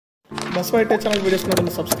Basava IT channel videos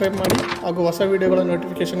ನೋಡಲು subscribe ಮಾಡಿ ಹಾಗೂ ಹೊಸ ವಿಡಿಯೋಗಳ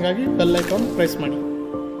ನೋಟಿಫಿಕೇಶನ್ಗಾಗಿ ಬೆಲ್ ಐಕಾನ್ ಪ್ರೆಸ್ ಮಾಡಿ.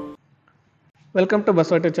 Welcome to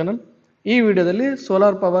Basava IT channel. ಈ ವಿಡಿಯೋದಲ್ಲಿ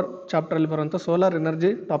ಸೋಲಾರ್ ಪವರ್ ಚಾಪ್ಟರಲ್ಲಿ ಬರುವಂಥ ಸೋಲಾರ್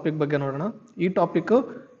ಎನರ್ಜಿ ಟಾಪಿಕ್ ಬಗ್ಗೆ ನೋಡೋಣ. ಈ topic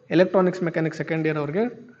electronics mechanics second year ಅವರಿಗೆ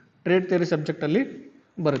ಟ್ರೇಡ್ ಥಿಯರಿ ಸಬ್ಜೆಕ್ಟಲ್ಲಿ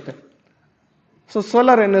ಬರುತ್ತೆ. ಸೊ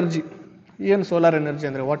ಸೋಲಾರ್ ಎನರ್ಜಿ ಏನು? ಸೋಲಾರ್ ಎನರ್ಜಿ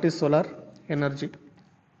ಅಂದರೆ what is solar energy?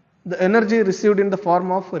 The energy received in the form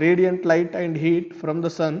of radiant light and heat from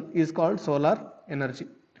the sun is called solar energy.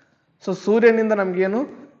 So ಸೂರ್ಯನಿಂದ ನಮಗೇನು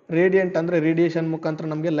radiant ಅಂದರೆ radiation ಮುಖಾಂತರ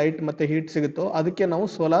ನಮಗೆ light ಮತ್ತು heat ಸಿಗುತ್ತೋ ಅದಕ್ಕೆ ನಾವು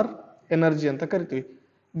ಸೋಲಾರ್ ಎನರ್ಜಿ ಅಂತ ಕರಿತೀವಿ.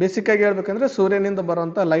 ಬೇಸಿಕ್ಕಾಗಿ ಹೇಳ್ಬೇಕಂದ್ರೆ ಸೂರ್ಯನಿಂದ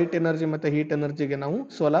ಬರುವಂಥ ಲೈಟ್ ಎನರ್ಜಿ ಮತ್ತು ಹೀಟ್ ಎನರ್ಜಿಗೆ ನಾವು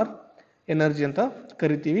ಸೋಲಾರ್ ಎನರ್ಜಿ ಅಂತ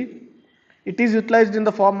ಕರಿತೀವಿ. It is utilised in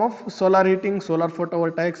the form of solar heating, solar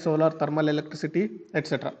ಫೋಟೋವೋಲ್ಟಾಯಿಕ್ಸ್, solar thermal electricity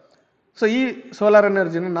et cetera. So ಈ ಸೋಲಾರ್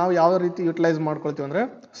ಎನರ್ಜಿನ ನಾವು ಯಾವ ರೀತಿ ಯುಟಿಲೈಸ್ ಮಾಡ್ಕೊಳ್ತೀವಿ ಅಂದರೆ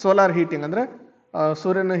ಸೋಲಾರ್ ಹೀಟಿಂಗ್ ಅಂದರೆ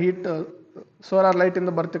ಸೂರ್ಯನ ಹೀಟ್, ಸೋಲಾರ್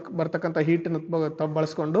ಲೈಟಿಂದ ಬರ್ತಕ್ಕಂಥ ಹೀಟನ್ನು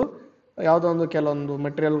ಬಳಸ್ಕೊಂಡು ಯಾವುದೋ ಒಂದು ಕೆಲವೊಂದು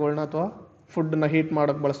ಮೆಟೀರಿಯಲ್ಗಳನ್ನ ಅಥವಾ ಫುಡ್ನ ಹೀಟ್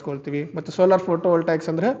ಮಾಡೋಕ್ಕೆ ಬಳಸ್ಕೊಳ್ತೀವಿ. ಮತ್ತು ಸೋಲಾರ್ ಫೋಟೋವೋಲ್ಟಾಯಿಕ್ಸ್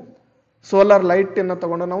ಅಂದರೆ ಸೋಲಾರ್ ಲೈಟನ್ನು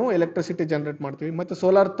ತೊಗೊಂಡು ನಾವು ಎಲೆಕ್ಟ್ರಿಸಿಟಿ ಜನರೇಟ್ ಮಾಡ್ತೀವಿ. ಮತ್ತು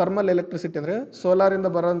ಸೋಲಾರ್ ಥರ್ಮಲ್ ಎಲೆಕ್ಟ್ರಿಸಿಟಿ ಅಂದರೆ ಸೋಲಾರಿಂದ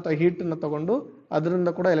ಬರೋಂಥ ಹೀಟನ್ನು ತೊಗೊಂಡು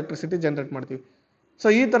ಅದರಿಂದ ಕೂಡ ಎಲೆಕ್ಟ್ರಿಸಿಟಿ ಜನರೇಟ್ ಮಾಡ್ತೀವಿ. ಸೊ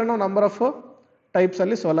ಈ ಥರ ನಾವು ನಂಬರ್ ಆಫ್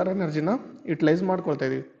ಟೈಪ್ಸಲ್ಲಿ ಸೋಲಾರ್ ಎನರ್ಜಿನ ಯುಟಿಲೈಸ್ ಮಾಡ್ಕೊಳ್ತಾ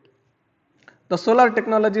ಇದ್ದೀವಿ. The solar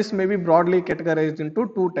technologies may be broadly categorized into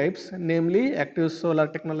two types, namely active solar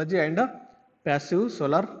technology and passive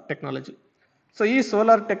solar technology. So ಈ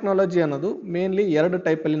ಸೋಲಾರ್ ಟೆಕ್ನಾಲಜಿ ಅನ್ನೋದು ಮೇನ್ಲಿ ಎರಡು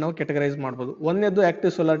ಟೈಪಲ್ಲಿ ನಾವು ಕೆಟಗರೈಸ್ ಮಾಡ್ಬೋದು. ಒಂದನೇದು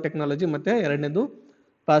ಆಕ್ಟಿವ್ ಸೋಲಾರ್ ಟೆಕ್ನಾಲಜಿ ಮತ್ತು ಎರಡನೇದು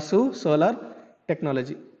ಪಾಸಿವ್ ಸೋಲಾರ್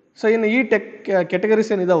ಟೆಕ್ನಾಲಜಿ. ಸೊ ಇನ್ನು ಈ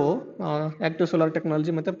ಕೆಟಗರೀಸ್ ಏನಿದಾವೋ ಆಕ್ಟಿವ್ ಸೋಲಾರ್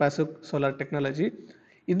ಟೆಕ್ನಾಲಜಿ ಮತ್ತು ಪ್ಯಾಸಿವ್ ಸೋಲಾರ್ ಟೆಕ್ನಾಲಜಿ,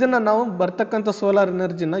 ಇದನ್ನು ನಾವು ಬರ್ತಕ್ಕಂಥ ಸೋಲಾರ್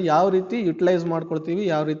ಎನರ್ಜಿನ ಯಾವ ರೀತಿ ಯುಟಿಲೈಸ್ ಮಾಡ್ಕೊಳ್ತೀವಿ,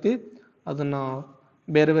 ಯಾವ ರೀತಿ ಅದನ್ನು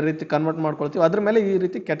ಬೇರೆ ಬೇರೆ ರೀತಿ ಕನ್ವರ್ಟ್ ಮಾಡ್ಕೊಳ್ತೀವಿ, ಅದ್ರ ಮೇಲೆ ಈ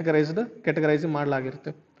ರೀತಿ categorise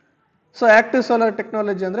ಮಾಡಲಾಗಿರುತ್ತೆ. So active solar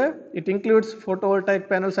technology ಅಂದರೆ it includes ಫೋಟೋವೋಲ್ಟಾಯಿಕ್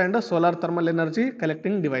panels and solar thermal energy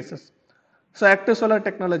collecting devices. So active solar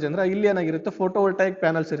technology ಅಂದರೆ ಇಲ್ಲಿ ಏನಾಗಿರುತ್ತೆ, ಫೋಟೋವೋಲ್ಟಾಯಿಕ್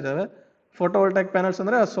ಪ್ಯಾನಲ್ಸ್ ಇರ್ತವೆ. ಫೋಟೋವೋಲ್ಟಾಯಿಕ್ ಪ್ಯಾನಲ್ಸ್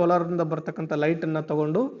ಅಂದರೆ ಸೋಲಾರಿಂದ ಬರ್ತಕ್ಕಂಥ ಲೈಟನ್ನು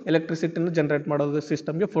ತಗೊಂಡು ಎಲೆಕ್ಟ್ರಿಸಿಟಿನ ಜನರೇಟ್ ಮಾಡೋದು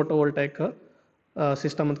ಸಿಸ್ಟಮ್ಗೆ ಫೋಟೋವೋಲ್ಟಾಯಿಕ್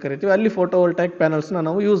ಸಿಸ್ಟಮ್ ಅಂತ ಕರಿತೀವಿ. ಅಲ್ಲಿ ಫೋಟೋವೋಲ್ಟಾಯಿಕ್ ಪ್ಯಾನಲ್ಸ್ನ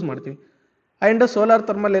ನಾವು ಯೂಸ್ ಮಾಡ್ತೀವಿ. And solar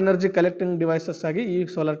thermal energy collecting devices ಆಗಿ ಈ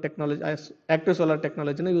solar technology, active solar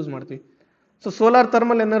ಟೆಕ್ನಾಲಜಿನ use ಮಾಡ್ತೀವಿ. So solar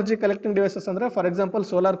thermal energy collecting devices ಅಂದರೆ ಫಾರ್ ಎಕ್ಸಾಂಪಲ್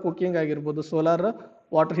ಸೋಲಾರ್ ಕುಕಿಂಗ್ ಆಗಿರ್ಬೋದು, ಸೋಲಾರ್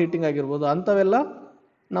ವಾಟರ್ ಹೀಟಿಂಗ್ ಆಗಿರ್ಬೋದು, ಅಂಥವೆಲ್ಲ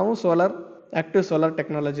ನಾವು ಆಕ್ಟಿವ್ ಸೋಲಾರ್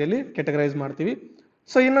ಟೆಕ್ನಾಲಜಿಯಲ್ಲಿ ಕೆಟಗರೈಸ್ ಮಾಡ್ತೀವಿ.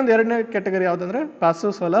 ಸೊ ಇನ್ನೊಂದು ಎರಡನೇ ಕೆಟಗರಿ ಯಾವುದಂದ್ರೆ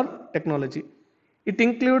passive solar technology. It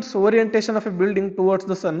includes orientation of A building towards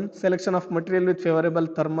the sun, selection of material with favourable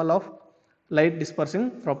thermal of light dispersing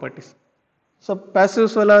properties. So passive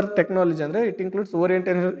solar technology ಅಂದರೆ it includes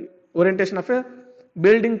orientation of A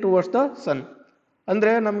building towards the ಸನ್.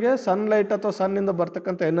 ಅಂದರೆ ನಮಗೆ sunlight ಅಥವಾ ಸನ್ನಿಂದ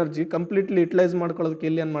ಬರ್ತಕ್ಕಂಥ energy completely utilise ಮಾಡ್ಕೊಳ್ಳೋದಕ್ಕೆ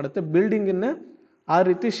ಇಲ್ಲಿ ಏನು ಮಾಡುತ್ತೆ, ಬಿಲ್ಡಿಂಗನ್ನೇ ಆ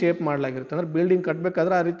ರೀತಿ ಶೇಪ್ ಮಾಡಲಾಗಿರುತ್ತೆ. ಅಂದರೆ ಬಿಲ್ಡಿಂಗ್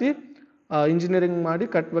ಕಟ್ಟಬೇಕಾದ್ರೆ ಆ ರೀತಿ ಇಂಜಿನಿಯರಿಂಗ್ ಮಾಡಿ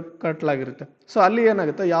ಕಟ್ಟಲಾಗಿರುತ್ತೆ. ಸೊ ಅಲ್ಲಿ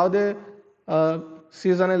ಏನಾಗುತ್ತೆ, ಯಾವುದೇ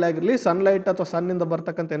ಸೀಸನಲ್ಲಿ ಆಗಿರಲಿ ಸನ್ಲೈಟ್ ಅಥವಾ ಸನ್ನಿಂದ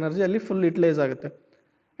ಬರ್ತಕ್ಕಂಥ ಎನರ್ಜಿ ಅಲ್ಲಿ ಫುಲ್ ಯುಟಿಲೈಸ್ ಆಗುತ್ತೆ.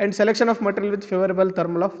 And selection of material with favourable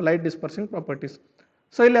thermal of light dispersing properties.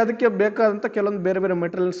 So ಇಲ್ಲಿ ಅದಕ್ಕೆ ಬೇಕಾದಂಥ ಕೆಲವೊಂದು ಬೇರೆ ಬೇರೆ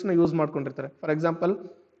ಮೆಟೀರಿಯಲ್ಸ್ನ ಯೂಸ್ ಮಾಡ್ಕೊಂಡಿರ್ತಾರೆ. ಫಾರ್ ಎಕ್ಸಾಂಪಲ್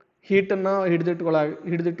ಹೀಟನ್ನು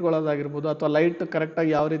ಹಿಡಿದಿಟ್ಕೊಳ್ಳೋದಾಗಿರ್ಬೋದು, ಅಥವಾ ಲೈಟ್ ಕರೆಕ್ಟಾಗಿ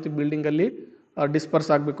ಯಾವ ರೀತಿ ಬಿಲ್ಡಿಂಗಲ್ಲಿ ಡಿಸ್ಪರ್ಸ್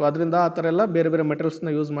ಆಗಬೇಕು, ಅದರಿಂದ ಆ ಥರ ಎಲ್ಲ ಬೇರೆ ಬೇರೆ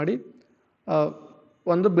ಮೆಟೀರಿಯಲ್ಸ್ನ ಯೂಸ್ ಮಾಡಿ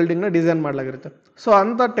ಒಂದು ಬಿಲ್ಡಿಂಗ್ನ ಡಿಸೈನ್ ಮಾಡಲಾಗಿರುತ್ತೆ. ಸೊ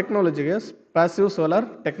ಅಂಥ ಟೆಕ್ನಾಲಜಿಗೆ ಪ್ಯಾಸಿವ್ ಸೋಲಾರ್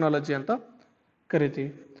ಟೆಕ್ನಾಲಜಿ ಅಂತ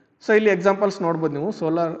ಕರಿತೀವಿ. ಸೊ ಇಲ್ಲಿ ಎಕ್ಸಾಂಪಲ್ಸ್ ನೋಡ್ಬೋದು ನೀವು.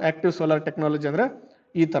 ಆಕ್ಟಿವ್ ಸೋಲಾರ್ ಟೆಕ್ನಾಲಜಿ ಅಂದರೆ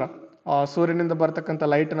ಈ ಥರ ಸೂರ್ಯನಿಂದ ಬರ್ತಕ್ಕಂಥ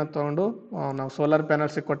ಲೈಟನ್ನು ತೊಗೊಂಡು ನಾವು ಸೋಲಾರ್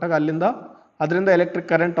ಪ್ಯಾನಲ್ಸಿಗೆ ಕೊಟ್ಟಾಗ ಅದರಿಂದ ಎಲೆಕ್ಟ್ರಿಕ್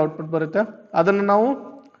ಕರೆಂಟ್ ಔಟ್ಪುಟ್ ಬರುತ್ತೆ. ಅದನ್ನು ನಾವು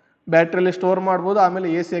ಬ್ಯಾಟ್ರಿಯಲ್ಲಿ ಸ್ಟೋರ್ ಮಾಡ್ಬೋದು, ಆಮೇಲೆ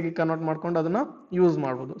AC ಆಗಿ ಕನ್ವರ್ಟ್ ಮಾಡ್ಕೊಂಡು ಅದನ್ನು ಯೂಸ್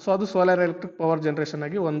ಮಾಡ್ಬೋದು. ಸೊ ಅದು ಸೋಲಾರ್ ಎಲೆಕ್ಟ್ರಿಕ್ ಪವರ್ ಜನರೇಷನ್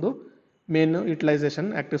ಆಗಿ ಒಂದು ಮೇನ್ ಯುಟಿಲೈಸೇಷನ್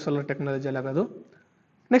ಆಕ್ಟಿವ್ ಸೋಲಾರ್ ಟೆಕ್ನಾಲಜಿಯಲ್ಲಿ ಆಗೋದು.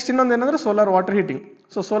 ನೆಕ್ಸ್ಟ್ ಇನ್ನೊಂದು ಏನಂದರೆ solar water heating.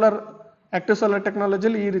 So active solar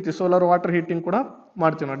ಟೆಕ್ನಾಲಜಿಯಲ್ಲಿ ಈ ರೀತಿ ಸೋಲಾರ್ ವಾಟರ್ ಹೀಟಿಂಗ್ ಕೂಡ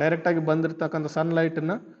ಮಾಡ್ತೀವಿ ನಾವು. ಡೈರೆಕ್ಟಾಗಿ ಬಂದಿರ್ತಕ್ಕಂಥ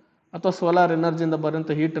ಸನ್ಲೈಟನ್ನು ಅಥವಾ ಸೋಲಾರ್ ಎನರ್ಜಿಯಿಂದ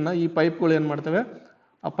ಬರೋಂಥ ಹೀಟನ್ನು ಈ ಪೈಪ್ಗಳು ಏನು ಮಾಡ್ತವೆ,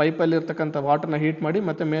 ಆ ಪೈಪಲ್ಲಿ ಇರ್ತಕ್ಕಂಥ ವಾಟರ್ನ ಹೀಟ್ ಮಾಡಿ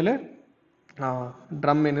ಮತ್ತೆ ಮೇಲೆ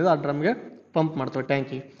ಡ್ರಮ್ ಏನಿದೆ ಆ ಡ್ರಮ್ಗೆ ಪಂಪ್ ಮಾಡ್ತೇವೆ,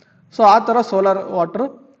 ಟ್ಯಾಂಕಿಗೆ. ಸೊ ಆ ಥರ ಸೋಲಾರ್ ವಾಟರ್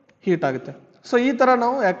ಹೀಟ್ ಆಗುತ್ತೆ. ಸೊ ಈ ಥರ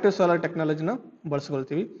ನಾವು ಆಕ್ಟಿವ್ ಸೋಲಾರ್ ಟೆಕ್ನಾಲಜಿನ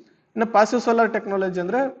ಬಳಸ್ಕೊಳ್ತೀವಿ. ಇನ್ನು ಪಾಸಿವ್ ಸೋಲಾರ್ ಟೆಕ್ನಾಲಜಿ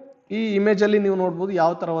ಅಂದರೆ ಈ ಇಮೇಜಲ್ಲಿ ನೀವು ನೋಡ್ಬೋದು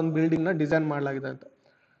ಯಾವ ಥರ ಒಂದು ಬಿಲ್ಡಿಂಗ್ನ ಡಿಸೈನ್ ಮಾಡಲಾಗಿದೆ ಅಂತ.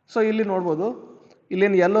 ಸೊ ಇಲ್ಲಿ ನೋಡ್ಬೋದು,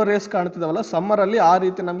 ಇಲ್ಲೇನು ಯೆಲ್ಲೋ ರೇಸ್ ಕಾಣ್ತಿದಾವಲ್ಲ, ಸಮ್ಮರಲ್ಲಿ ಆ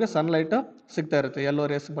ರೀತಿ ನಮಗೆ ಸನ್ಲೈಟ್ ಸಿಗ್ತಾ ಇರುತ್ತೆ, ಯೆಲ್ಲೋ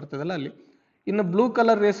ರೇಸ್ ಬರ್ತಿದಲ್ಲ ಅಲ್ಲಿ. ಇನ್ನು ಬ್ಲೂ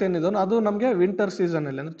ಕಲರ್ ರೇಸ್ ಏನಿದೆ ಅದು ನಮಗೆ ವಿಂಟರ್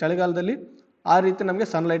ಸೀಸನಲ್ಲಿ ಅಂದರೆ ಚಳಿಗಾಲದಲ್ಲಿ ಆ ರೀತಿ ನಮಗೆ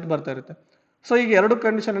ಸನ್ಲೈಟ್ ಬರ್ತಾ ಇರುತ್ತೆ. ಸೊ ಈಗ ಎರಡು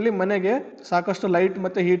ಕಂಡೀಷನಲ್ಲಿ ಮನೆಗೆ ಸಾಕಷ್ಟು ಲೈಟ್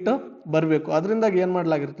ಮತ್ತು ಹೀಟ್ ಬರಬೇಕು. ಅದರಿಂದಾಗಿ ಏನು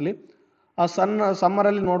ಮಾಡಲಾಗಿರ್ತಲಿ, ಆ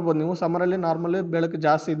ಸಮ್ಮರಲ್ಲಿ ನೋಡ್ಬೋದು ನೀವು, ಸಮ್ಮರಲ್ಲಿ ನಾರ್ಮಲಿ ಬೆಳಕು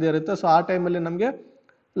ಜಾಸ್ತಿ ಇದ್ದೇ ಇರುತ್ತೆ. ಸೊ ಆ ಟೈಮಲ್ಲಿ ನಮಗೆ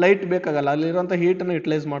ಲೈಟ್ ಬೇಕಾಗಲ್ಲ, ಅಲ್ಲಿರುವಂಥ ಹೀಟನ್ನು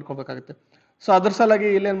ಯುಟಿಲೈಸ್ ಮಾಡ್ಕೋಬೇಕಾಗುತ್ತೆ. ಸೊ ಅದ್ರ ಸಲಾಗಿ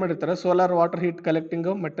ಇಲ್ಲಿ ಏನು ಮಾಡಿರ್ತಾರೆ, solar water heat collecting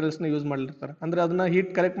ಮೆಟೀರಿಯಲ್ಸ್ನ use ಮಾಡಿರ್ತಾರೆ. ಅಂದರೆ ಅದನ್ನ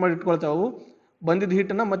ಹೀಟ್ ಕಲೆಕ್ಟ್ ಮಾಡಿ ಇಟ್ಕೊಳ್ತಾವೆ. ಅವು ಬಂದಿದ್ದ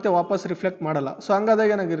ಹೀಟನ್ನು ಮತ್ತೆ ವಾಪಸ್ ರಿಫ್ಲೆಕ್ಟ್ ಮಾಡಲ್ಲ. ಸೊ ಹಂಗಾದಾಗ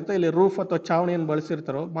ಏನಾಗಿರುತ್ತೆ, ಇಲ್ಲಿ ರೂಫ್ ಅಥವಾ ಚಾವಣಿ ಏನು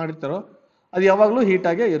ಮಾಡಿರ್ತಾರೋ ಅದು ಯಾವಾಗಲೂ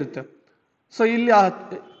ಹೀಟಾಗೇ ಇರುತ್ತೆ. ಸೊ ಇಲ್ಲಿ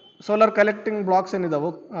solar collecting blocks ಏನಿದಾವೆ,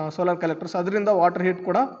 solar collectors, ಅದರಿಂದ ವಾಟರ್ ಹೀಟ್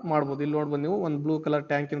ಕೂಡ ಮಾಡ್ಬೋದು. ಇಲ್ಲಿ ನೋಡ್ಬೋದು ನೀವು ಒಂದು ಬ್ಲೂ ಕಲರ್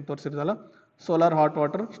ಟ್ಯಾಂಕ್ ಏನು ತೋರಿಸಿರ್ತಲ್ಲ, solar hot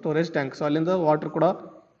water storage tank. So ಅಲ್ಲಿಂದ ವಾಟರ್ ಕೂಡ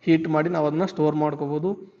ಹೀಟ್ ಮಾಡಿ ನಾವು ಅದನ್ನ ಸ್ಟೋರ್ ಮಾಡ್ಕೋಬೋದು.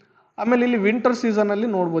 ಆಮೇಲೆ ಇಲ್ಲಿ ವಿಂಟರ್ ಸೀಸನಲ್ಲಿ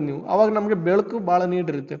ನೋಡ್ಬೋದು ನೀವು, ಅವಾಗ ನಮಗೆ ಬೆಳಕು ಭಾಳ ನೀಡ್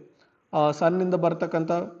ಇರುತ್ತೆ. ಸನ್ನಿಂದ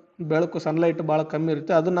ಬರ್ತಕ್ಕಂಥ ಬೆಳಕು, ಸನ್ಲೈಟ್ ಭಾಳ ಕಮ್ಮಿ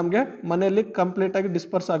ಇರುತ್ತೆ. ಅದು ನಮಗೆ ಮನೆಯಲ್ಲಿ ಕಂಪ್ಲೀಟಾಗಿ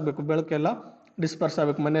ಡಿಸ್ಪರ್ಸ್ ಆಗಬೇಕು, ಬೆಳಕೆಲ್ಲ ಡಿಸ್ಪರ್ಸ್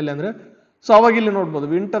ಆಗಬೇಕು ಮನೆಯಲ್ಲಿ ಅಂದರೆ. ಸೊ ಅವಾಗ ಇಲ್ಲಿ ನೋಡ್ಬೋದು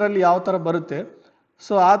ವಿಂಟರಲ್ಲಿ ಯಾವ ಥರ ಬರುತ್ತೆ.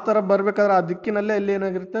 ಸೊ ಆ ಥರ ಬರಬೇಕಾದ್ರೆ ಆ ದಿಕ್ಕಿನಲ್ಲೇ ಇಲ್ಲಿ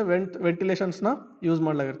ಏನಾಗಿರುತ್ತೆ, ವೆಂಟಿಲೇಷನ್ಸ್ನ ಯೂಸ್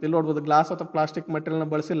ಮಾಡಲಾಗಿರುತ್ತೆ. ಇಲ್ಲಿ ನೋಡ್ಬೋದು ಗ್ಲಾಸ್ ಅಥವಾ ಪ್ಲಾಸ್ಟಿಕ್ ಮೆಟೀರಿಯಲ್ನ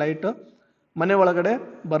ಬಳಸಿ ಲೈಟ್ ಮನೆ ಒಳಗಡೆ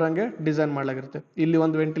ಬರೋಂಗೆ ಡಿಸೈನ್ ಮಾಡಲಾಗಿರುತ್ತೆ. ಇಲ್ಲಿ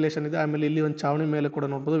ಒಂದು ವೆಂಟಿಲೇಷನ್ ಇದೆ, ಆಮೇಲೆ ಇಲ್ಲಿ ಒಂದು ಚಾವಣಿ ಮೇಲೆ ಕೂಡ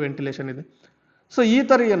ನೋಡ್ಬೋದು ವೆಂಟಿಲೇಷನ್ ಇದೆ. ಸೊ ಈ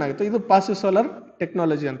ಥರ ಏನಾಗುತ್ತೆ, ಇದು ಪಾಸಿವ್ ಸೋಲಾರ್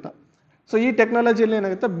ಟೆಕ್ನಾಲಜಿ ಅಂತ. ಸೊ ಈ ಟೆಕ್ನಾಲಜಿಯಲ್ಲಿ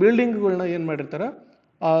ಏನಾಗುತ್ತೆ, ಬಿಲ್ಡಿಂಗ್ಗಳನ್ನ ಏನು ಮಾಡಿರ್ತಾರೆ,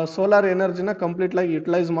 ಸೋಲಾರ್ ಎನರ್ಜಿನ ಕಂಪ್ಲೀಟಾಗಿ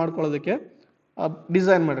ಯುಟಿಲೈಸ್ ಮಾಡ್ಕೊಳ್ಳೋದಕ್ಕೆ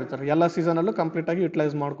ಡಿಸೈನ್ ಮಾಡಿರ್ತಾರೆ. ಎಲ್ಲ ಸೀಸನಲ್ಲೂ ಕಂಪ್ಲೀಟಾಗಿ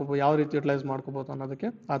ಯುಟಿಲೈಸ್ ಮಾಡ್ಕೋಬೋದು, ಯಾವ ರೀತಿ ಯುಟಿಲೈಸ್ ಮಾಡ್ಕೋಬೋದು ಅನ್ನೋದಕ್ಕೆ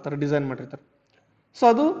ಆ ಥರ ಡಿಸೈನ್ ಮಾಡಿರ್ತಾರೆ. ಸೊ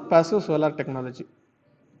ಅದು passive solar technology.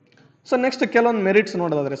 So next ಕೆಲವೊಂದು ಮೆರಿಟ್ಸ್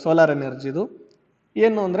ನೋಡೋದಾದ್ರೆ ಸೋಲಾರ್ ಎನರ್ಜಿದು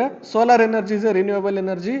ಏನು ಅಂದರೆ, solar energy is A renewable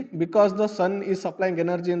energy because the sun is supplying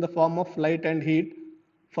energy in the form of light and heat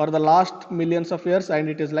for the last millions of years and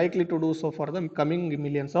it is likely to do so for the coming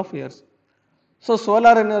millions of years. So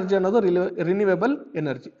solar energy ಅನ್ನೋದು renewable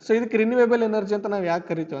energy. So ಇದಕ್ಕೆ renewable energy ಅಂತ ನಾವು ಯಾಕೆ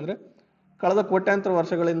ಕರಿತೀವಿ ಅಂದರೆ, ಕಳೆದ ಕೋಟ್ಯಾಂತರ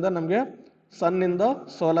ವರ್ಷಗಳಿಂದ ನಮಗೆ ಸನ್ನಿಂದ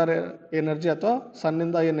ಸೋಲಾರ್ ಎನರ್ಜಿ ಅಥವಾ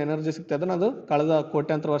ಸನ್ನಿಂದ ಏನು ಎನರ್ಜಿ ಸಿಗ್ತಾ ಇದೆ ಅದು ಕಳೆದ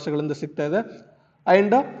ಕೋಟ್ಯಾಂತರ ವರ್ಷಗಳಿಂದ ಸಿಗ್ತಾ ಇದೆ.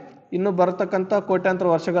 ಆ್ಯಂಡ್ ಇನ್ನು ಬರತಕ್ಕಂಥ ಕೋಟ್ಯಾಂತರ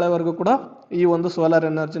ವರ್ಷಗಳವರೆಗೂ ಕೂಡ ಈ ಒಂದು ಸೋಲಾರ್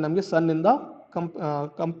ಎನರ್ಜಿ ನಮಗೆ ಸನ್ನಿಂದ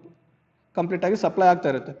ಕಂಪ್ಲೀಟಾಗಿ ಸಪ್ಲೈ ಆಗ್ತಾ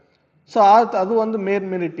ಇರುತ್ತೆ. ಸೊ ಅದು ಒಂದು ಮೇನ್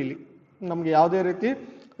ಮೆರಿಟ್. ಇಲ್ಲಿ ನಮಗೆ ಯಾವುದೇ ರೀತಿ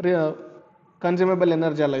ಕನ್ಸ್ಯೂಮೇಬಲ್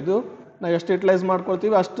ಎನರ್ಜಿ ಅಲ್ಲ, ಇದು ನಾವು ಎಷ್ಟು ಯುಟಿಲೈಸ್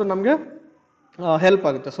ಮಾಡ್ಕೊಳ್ತೀವಿ ಅಷ್ಟು ನಮಗೆ ಹೆಲ್ಪ್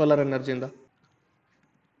ಆಗುತ್ತೆ ಸೋಲಾರ್ ಎನರ್ಜಿಯಿಂದ.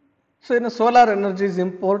 ಸೊ ಇನ್ನು solar energy is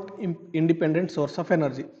independent source of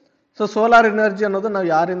energy. So solar energy ಅನ್ನೋದು ನಾವು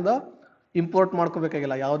ಯಾರಿಂದ ಇಂಪೋರ್ಟ್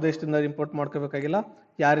ಮಾಡ್ಕೋಬೇಕಾಗಿಲ್ಲ, ಯಾವ ದೇಶದಿಂದ ಇಂಪೋರ್ಟ್ ಮಾಡ್ಕೋಬೇಕಾಗಿಲ್ಲ,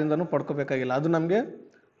 ಯಾರಿಂದನೂ ಪಡ್ಕೋಬೇಕಾಗಿಲ್ಲ. ಅದು ನಮಗೆ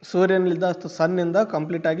ಸೂರ್ಯನಿಂದ ಸನ್ನಿಂದ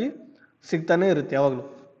ಕಂಪ್ಲೀಟಾಗಿ ಸಿಗ್ತಾನೆ ಇರುತ್ತೆ ಯಾವಾಗಲೂ.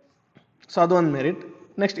 ಸೊ ಅದು ಒಂದು merit.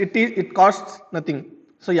 Next it costs nothing.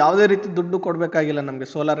 So ಯಾವುದೇ ರೀತಿ ದುಡ್ಡು ಕೊಡಬೇಕಾಗಿಲ್ಲ ನಮಗೆ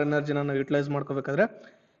ಸೋಲಾರ್ ಎನರ್ಜಿನ ನಾವು ಯುಟಿಲೈಸ್ ಮಾಡ್ಕೋಬೇಕಾದ್ರೆ.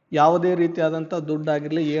 ಯಾವುದೇ ರೀತಿಯಾದಂಥ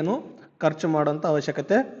ದುಡ್ಡಾಗಿರಲಿ ಏನು ಖರ್ಚು ಮಾಡೋಂಥ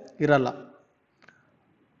ಅವಶ್ಯಕತೆ ಇರಲ್ಲ.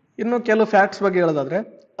 ಇನ್ನು ಕೆಲವು ಫ್ಯಾಕ್ಟ್ಸ್ ಬಗ್ಗೆ ಹೇಳೋದಾದ್ರೆ,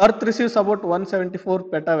 earth receives about 174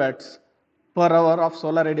 ಪೆಟಾವ್ಯಾಟ್ಸ್ per hour of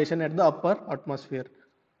solar radiation at the upper atmosphere.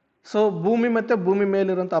 So ಭೂಮಿ ಮತ್ತು ಭೂಮಿ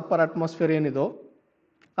ಮೇಲಿರುವಂಥ ಅಪ್ಪರ್ ಅಟ್ಮಾಸ್ಫಿಯರ್ ಏನಿದೋ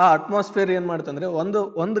ಆ ಅಟ್ಮಾಸ್ಫಿಯರ್ ಏನು ಮಾಡುತ್ತಂದರೆ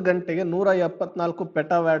ಒಂದು ಗಂಟೆಗೆ 174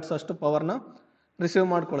 ಪೆಟಾವ್ಯಾಟ್ಸ್ ಅಷ್ಟು ಪವರ್ನ ರಿಸೀವ್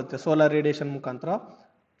ಮಾಡ್ಕೊಳ್ಳುತ್ತೆ ಸೋಲಾರ್ ರೇಡಿಯೇಷನ್ ಮುಖಾಂತರ.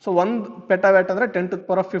 ಸೊ 1 ಪೆಟಾವ್ಯಾಟ್ ಅಂದರೆ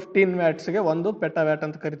 10⁻15 ವ್ಯಾಟ್ಸ್ಗೆ 1 ಪೆಟಾವ್ಯಾಟ್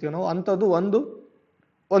ಅಂತ ಕರಿತೀವಿ ನಾವು. ಅಂಥದ್ದು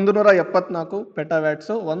 174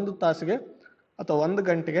 ಪೆಟಾವ್ಯಾಟ್ಸು 1 ತಾಸಿಗೆ ಅಥವಾ 1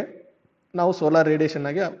 ಗಂಟೆಗೆ ನಾವು ಸೋಲಾರ್ ರೇಡಿಯೇಷನ್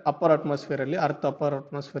ಆಗಿ ಅಪ್ಪರ್ ಅಟ್ಮಾಸ್ಫಿಯರಲ್ಲಿ, ಅರ್ತ್ ಅಪ್ಪರ್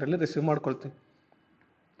ಅಟ್ಮಾಸ್ಫಿಯರಲ್ಲಿ ರಿಸೀವ್ ಮಾಡ್ಕೊಳ್ತೀವಿ.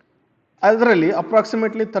 ಅದರಲ್ಲಿ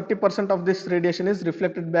approximately 30% of this radiation is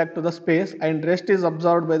reflected back to the space and rest is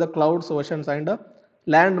observed by the clouds, oceans and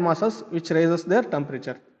land masses which rises there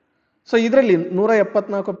temperature. So ಇದರಲ್ಲಿ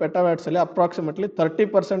 174 ಪೆಟಾವ್ಯಾಟ್ಸಲ್ಲಿ approximately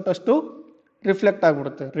 30% ಅಷ್ಟು reflect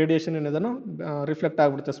ಆಗಿಬಿಡುತ್ತೆ. Radiation ಏನಿದನ್ನು reflect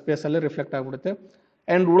ಆಗಿಬಿಡುತ್ತೆ, ಸ್ಪೇಸಲ್ಲಿ reflect ಆಗಿಬಿಡುತ್ತೆ.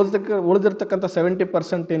 And ಉಳಿದಿರ್ತಕ್ಕಂಥ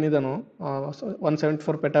 70% ಏನಿದೆನೋ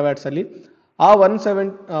 174 ಪೆಟಾವ್ಯಾಟ್ಸಲ್ಲಿ ಆ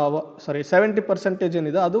 70%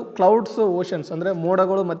 ಏನಿದೆ ಅದು clouds, oceans ಅಂದರೆ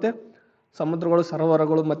ಮೋಡಗಳು ಮತ್ತು ಸಮುದ್ರಗಳು,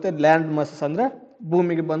 ಸರೋವರಗಳು ಮತ್ತು ಲ್ಯಾಂಡ್ ಮಾಸಸ್ ಅಂದರೆ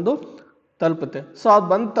ಭೂಮಿಗೆ ಬಂದು ತಲುಪುತ್ತೆ. ಸೊ ಅದು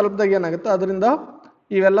ಬಂದು ತಲುಪಿದಾಗ ಏನಾಗುತ್ತೆ, ಅದರಿಂದ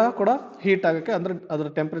ಇವೆಲ್ಲ ಕೂಡ ಹೀಟ್ ಆಗೋಕ್ಕೆ ಅಂದರೆ ಅದರ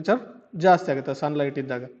ಟೆಂಪ್ರೇಚರ್ ಜಾಸ್ತಿ ಆಗುತ್ತೆ ಸನ್ಲೈಟ್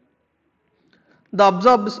ಇದ್ದಾಗ. The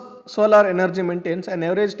absorbed solar energy maintains on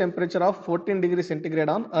average temperature of 14 degree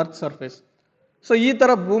centigrade on earth surface. So ಈ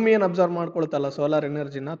ಥರ ಭೂಮಿ ಏನು ಅಬ್ಸರ್ವ್ ಮಾಡ್ಕೊಳ್ತಲ್ಲ ಸೋಲಾರ್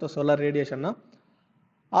ಎನರ್ಜಿನ ಅಥವಾ ಸೋಲಾರ್ ರೇಡಿಯೇಷನ್ನ,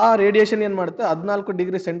 ಆ ರೇಡಿಯೇಷನ್ ಏನು ಮಾಡುತ್ತೆ 14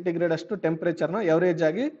 ಡಿಗ್ರಿ ಸೆಂಟಿಗ್ರೇಡ್ ಅಷ್ಟು ಟೆಂಪ್ರೇಚರ್ನ ಎವರೇಜ್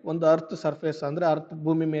ಆಗಿ ಒಂದು ಅರ್ತ್ ಸರ್ಫೇಸ್ ಅಂದರೆ ಅರ್ತ್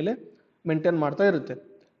ಭೂಮಿ ಮೇಲೆ ಮೇಂಟೈನ್ ಮಾಡ್ತಾ ಇರುತ್ತೆ.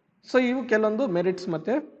 ಸೊ ಇವು ಕೆಲವೊಂದು ಮೆರಿಟ್ಸ್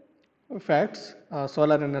ಮತ್ತು ಫ್ಯಾಕ್ಟ್ಸ್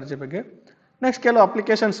ಸೋಲಾರ್ ಎನರ್ಜಿ ಬಗ್ಗೆ. ನೆಕ್ಸ್ಟ್ ಕೆಲವು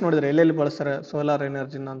ಅಪ್ಲಿಕೇಶನ್ಸ್ ನೋಡಿದರೆ ಎಲ್ಲೆಲ್ಲಿ ಬಳಸ್ತಾರೆ ಸೋಲಾರ್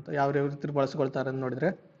ಎನರ್ಜಿನ ಅಂತ, ಯಾವ ರೀತಿ ಬಳಸ್ಕೊಳ್ತಾರೆ ಅಂತ ನೋಡಿದರೆ,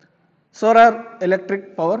 solar electric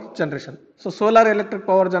power generation. So solar electric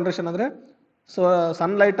power generation ಅಂದರೆ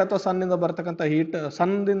ಸನ್ಲೈಟ್ ಅಥವಾ ಸನ್ನಿಂದ ಬರ್ತಕ್ಕಂಥ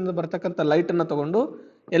ಸನ್ನಿಂದ ಬರ್ತಕ್ಕಂಥ ಲೈಟನ್ನು ತಗೊಂಡು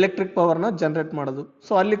ಎಲೆಕ್ಟ್ರಿಕ್ ಪವರ್ನ ಜನರೇಟ್ ಮಾಡೋದು.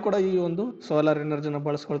 ಸೊ ಅಲ್ಲಿ ಕೂಡ ಈ ಒಂದು solar ಎನರ್ಜಿನ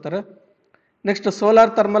ಬಳಸ್ಕೊಳ್ತಾರೆ. Next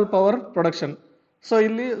solar thermal power production. So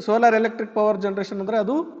ಇಲ್ಲಿ ಸೋಲಾರ್ ಎಲೆಕ್ಟ್ರಿಕ್ ಪವರ್ ಜನರೇಷನ್ ಅಂದರೆ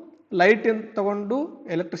ಅದು ಲೈಟ್ ತಗೊಂಡು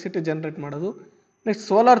ಎಲೆಕ್ಟ್ರಿಸಿಟಿ ಜನರೇಟ್ ಮಾಡೋದು. Next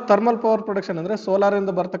solar thermal power production ಅಂದರೆ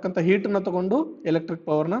ಸೋಲಾರಿಂದ ಬರ್ತಕ್ಕಂಥ ಹೀಟನ್ನು ತಗೊಂಡು ಎಲೆಕ್ಟ್ರಿಕ್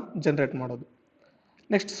ಪವರ್ನ ಜನರೇಟ್ ಮಾಡೋದು.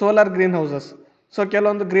 Next solar green houses. So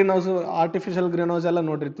ಕೆಲವೊಂದು green house, artificial green house ಎಲ್ಲ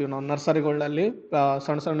ನೋಡಿರ್ತೀವಿ ನಾವು ನರ್ಸರಿಗಳಲ್ಲಿ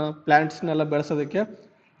ಸಣ್ಣ ಸಣ್ಣ ಪ್ಲ್ಯಾಂಟ್ಸ್ನೆಲ್ಲ ಬೆಳೆಸೋದಕ್ಕೆ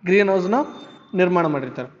ಗ್ರೀನ್ ಹೌಸ್ನ ನಿರ್ಮಾಣ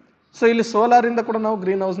ಮಾಡಿರ್ತಾರೆ. ಸೊ ಇಲ್ಲಿ ಸೋಲಾರಿಂದ ಕೂಡ ನಾವು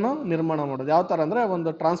ಗ್ರೀನ್ ಹೌಸ್ನ ನಿರ್ಮಾಣ ಮಾಡೋದು ಯಾವ ಥರ ಅಂದರೆ ಒಂದು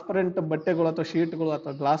ಟ್ರಾನ್ಸ್ಪರೆಂಟ್ ಬಟ್ಟೆಗಳು ಅಥವಾ ಶೀಟ್ಗಳು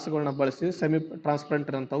ಅಥವಾ ಗ್ಲಾಸ್ಗಳನ್ನ ಬಳಸಿ ಸೆಮಿ ಟ್ರಾನ್ಸ್ಪರೆಂಟ್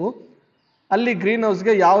ಇರೋಂಥವು ಅಲ್ಲಿ ಗ್ರೀನ್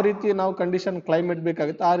ಹೌಸ್ಗೆ ಯಾವ ರೀತಿ ನಾವು ಕಂಡೀಷನ್ ಕ್ಲೈಮೇಟ್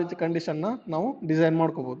ಬೇಕಾಗುತ್ತೆ ಆ ರೀತಿ ಕಂಡೀಷನ್ನ ನಾವು ಡಿಸೈನ್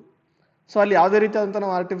ಮಾಡ್ಕೋಬೋದು. ಸೊ ಅಲ್ಲಿ ಯಾವುದೇ ರೀತಿಯಾದಂಥ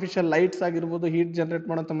ನಾವು ಆರ್ಟಿಫಿಷಿಯಲ್ ಲೈಟ್ಸ್ ಆಗಿರ್ಬೋದು ಹೀಟ್ ಜನರೇಟ್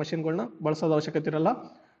ಮಾಡೋಂಥ ಮಷಿನ್ಗಳನ್ನ ಬಳಸೋದು ಅವಶ್ಯಕತೆ ಇರಲ್ಲ.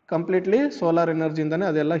 ಕಂಪ್ಲೀಟ್ಲಿ ಸೋಲಾರ್ ಎನರ್ಜಿಯಿಂದನೇ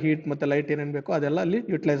ಅದೆಲ್ಲ ಹೀಟ್ ಮತ್ತು ಲೈಟ್ ಏನೇನು ಬೇಕೋ ಅದೆಲ್ಲ ಅಲ್ಲಿ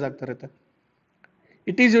ಯುಟಿಲೈಸ್ ಆಗ್ತಿರುತ್ತೆ.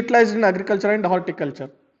 It is utilised in agriculture and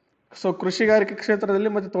horticulture. So ಕೃಷಿಗಾರಿಕೆ ಕ್ಷೇತ್ರದಲ್ಲಿ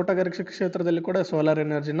ಮತ್ತು ತೋಟಗಾರಿಕೆ ಕ್ಷೇತ್ರದಲ್ಲಿ ಕೂಡ ಸೋಲಾರ್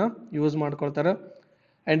ಎನರ್ಜಿನ ಯೂಸ್ ಮಾಡ್ಕೊಳ್ತಾರೆ.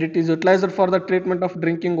 And it is utilised for the treatment of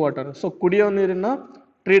drinking water. So ಕುಡಿಯೋ ನೀರನ್ನ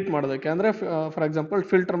ಟ್ರೀಟ್ ಮಾಡೋದಕ್ಕೆ ಅಂದರೆ ಫಾರ್ ಎಕ್ಸಾಂಪಲ್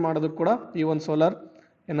ಫಿಲ್ಟರ್ ಮಾಡೋದಕ್ಕೆ ಕೂಡ ಈ ಒಂದು solar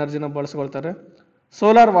ಎನರ್ಜಿನ ಬಳಸ್ಕೊಳ್ತಾರೆ.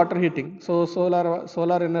 Solar water heating. So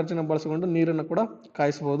solar ಎನರ್ಜಿನ ಬಳಸ್ಕೊಂಡು ನೀರನ್ನು ಕೂಡ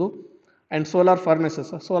ಕಾಯಿಸ್ಬೋದು. And solar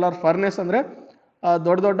ಫರ್ನೆಸಸ್. ಸೋಲಾರ್ ಫರ್ನೆಸ್ ಅಂದರೆ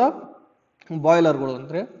ದೊಡ್ಡ ದೊಡ್ಡ ಬಾಯ್ಲರ್ಗಳು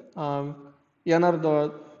ಅಂದರೆ ಏನಾದ್ರು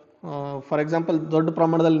ಫಾರ್ ಎಕ್ಸಾಂಪಲ್ ದೊಡ್ಡ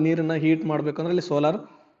ಪ್ರಮಾಣದಲ್ಲಿ ನೀರನ್ನು ಹೀಟ್ ಮಾಡಬೇಕಂದ್ರೆ ಇಲ್ಲಿ ಸೋಲಾರ್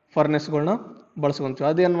ಫರ್ನೆಸ್ಗಳನ್ನ ಬಳಸ್ಕೊಂತೀವಿ.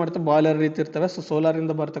 ಅದೇನು ಮಾಡುತ್ತೆ ಬಾಯ್ಲರ್ ರೀತಿ ಇರ್ತವೆ. ಸೊ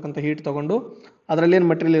ಸೋಲಾರಿಂದ ಬರ್ತಕ್ಕಂಥ ಹೀಟ್ ತೊಗೊಂಡು ಅದರಲ್ಲಿ ಏನು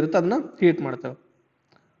ಮಟೀರಿಯಲ್ ಇರುತ್ತೆ ಅದನ್ನ ಹೀಟ್ ಮಾಡ್ತೇವೆ.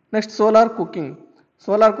 Next solar cooking.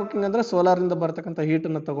 Solar cooking ಅಂದರೆ ಸೋಲಾರಿಂದ ಬರ್ತಕ್ಕಂಥ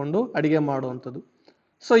ಹೀಟನ್ನು ತಗೊಂಡು ಅಡಿಗೆ ಮಾಡುವಂಥದ್ದು.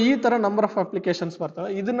 ಸೊ ಈ ಥರ ನಂಬರ್ ಆಫ್ ಅಪ್ಲಿಕೇಶನ್ಸ್ ಬರ್ತವೆ.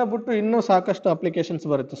 ಇದನ್ನು ಬಿಟ್ಟು ಇನ್ನೂ ಸಾಕಷ್ಟು ಅಪ್ಲಿಕೇಶನ್ಸ್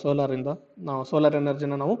ಬರುತ್ತೆ ಸೋಲಾರಿಂದ. ನಾವು ಸೋಲಾರ್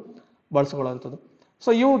ಎನರ್ಜಿನ ನಾವು ಬಳಸ್ಕೊಳ್ಳೋವಂಥದ್ದು. ಸೊ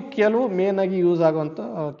ಇವು ಕೆಲವು ಮೇನಾಗಿ ಯೂಸ್ ಆಗುವಂಥ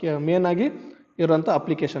ಮೇನಾಗಿ ಇರುವಂಥ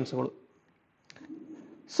ಅಪ್ಲಿಕೇಶನ್ಸ್ಗಳು.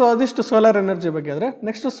 ಸೊ ಅದಿಷ್ಟು ಸೋಲಾರ್ ಎನರ್ಜಿ ಬಗ್ಗೆ. ಆದರೆ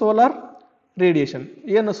ನೆಕ್ಸ್ಟ್ ಸೋಲಾರ್ ರೇಡಿಯೇಷನ್.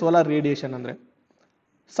 ಏನು ಸೋಲಾರ್ ರೇಡಿಯೇಷನ್ ಅಂದರೆ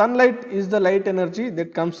sunlight is the light energy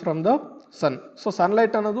that comes from the sun. So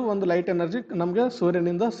sunlight ಅನ್ನೋದು ಒಂದು ಲೈಟ್ ಎನರ್ಜಿ ನಮಗೆ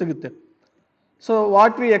ಸೂರ್ಯನಿಂದ ಸಿಗುತ್ತೆ. So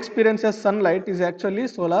what we experience S sunlight is actually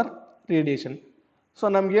solar radiation. So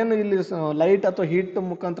ನಮಗೇನು ಇಲ್ಲಿ ಲೈಟ್ ಅಥವಾ ಹೀಟ್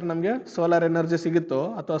ಮುಖಾಂತರ ನಮಗೆ ಸೋಲಾರ್ ಎನರ್ಜಿ ಸಿಗುತ್ತೋ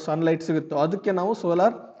ಅಥವಾ ಸನ್ಲೈಟ್ ಸಿಗುತ್ತೋ ಅದಕ್ಕೆ ನಾವು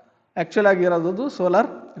ಸೋಲಾರ್ ಆ್ಯಕ್ಚುಲ್ ಆಗಿರೋದು ಸೋಲಾರ್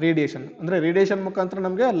ರೇಡಿಯೇಷನ್. ಅಂದರೆ ರೇಡಿಯೇಷನ್ ಮುಖಾಂತರ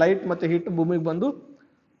ನಮಗೆ ಲೈಟ್ ಮತ್ತು ಹೀಟ್ ಭೂಮಿಗೆ ಬಂದು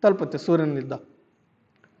ತಲುಪುತ್ತೆ ಸೂರ್ಯನಿಂದ.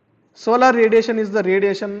 Solar radiation is the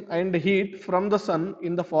radiation and heat from the sun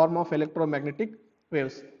in the form of electromagnetic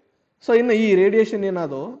waves. So ಇನ್ನು ಈ ರೇಡಿಯೇಷನ್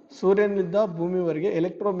ಏನಾದರೂ ಸೂರ್ಯನಿಂದ ಭೂಮಿವರೆಗೆ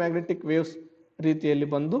ಎಲೆಕ್ಟ್ರೋಮ್ಯಾಗ್ನೆಟಿಕ್ ವೇವ್ಸ್ ರೀತಿಯಲ್ಲಿ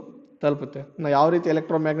ಬಂದು ತಲುಪುತ್ತೆ. ನಾವು ಯಾವ ರೀತಿ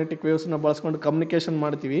ಎಲೆಕ್ಟ್ರೋಮ್ಯಾಗ್ನೆಟಿಕ್ ವೇವ್ಸ್ನ ಬಳಸ್ಕೊಂಡು ಕಮ್ಯುನಿಕೇಷನ್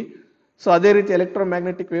ಮಾಡ್ತೀವಿ ಸೊ ಅದೇ ರೀತಿ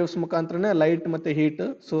ಎಲೆಕ್ಟ್ರೋಮ್ಯಾಗ್ನೆಟಿಕ್ ವೇವ್ಸ್ ಮುಖಾಂತರನೇ ಲೈಟ್ ಮತ್ತು ಹೀಟ್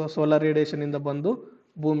ಸೋಲಾರ್ ರೇಡಿಯೇಷನಿಂದ ಬಂದು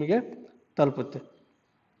ಭೂಮಿಗೆ ತಲುಪುತ್ತೆ.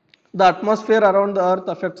 The atmosphere around the earth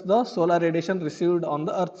affects the solar radiation received on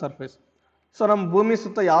the earth surface. So ನಮ್ಮ ಭೂಮಿ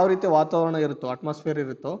ಸುತ್ತ ಯಾವ ರೀತಿ ವಾತಾವರಣ ಇರುತ್ತೋ ಅಟ್ಮಾಸ್ಫಿಯರ್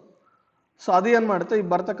ಇರುತ್ತೋ ಸೊ ಅದು ಏನು ಮಾಡುತ್ತೆ ಈ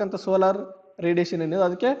ಬರ್ತಕ್ಕಂಥ ಸೋಲಾರ್ ರೇಡಿಯೇಷನ್ ಏನಿದೆ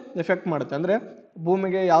ಅದಕ್ಕೆ ಎಫೆಕ್ಟ್ ಮಾಡುತ್ತೆ. ಅಂದರೆ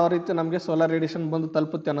ಭೂಮಿಗೆ ಯಾವ ರೀತಿ ನಮಗೆ ಸೋಲಾರ್ ರೇಡಿಯೇಷನ್ ಬಂದು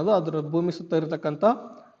ತಲುಪುತ್ತೆ ಅನ್ನೋದು ಅದರ ಭೂಮಿ ಸುತ್ತ ಇರತಕ್ಕಂಥ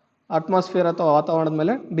ಅಟ್ಮಾಸ್ಫಿಯರ್ ಅಥವಾ ವಾತಾವರಣದ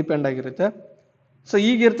ಮೇಲೆ ಡಿಪೆಂಡ್ ಆಗಿರುತ್ತೆ. ಸೊ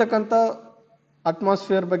ಈಗಿರ್ತಕ್ಕಂಥ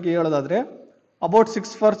ಅಟ್ಮಾಸ್ಫಿಯರ್ ಬಗ್ಗೆ ಹೇಳೋದಾದರೆ about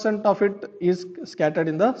 6% of it is scattered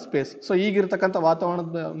in the space. So ಈಗಿರ್ತಕ್ಕಂಥ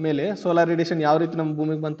ವಾತಾವರಣದ ಮೇಲೆ ಸೋಲಾರ್ ರೇಡಿಯೇಷನ್ ಯಾವ ರೀತಿ ನಮ್ಮ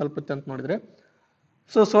ಭೂಮಿಗೆ ಬಂದು ತಲುಪುತ್ತೆ ಅಂತ ನೋಡಿದ್ರೆ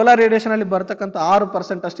ಸೊ ಸೋಲಾರ್ ರೇಡಿಯೇಷನಲ್ಲಿ ಬರ್ತಕ್ಕಂಥ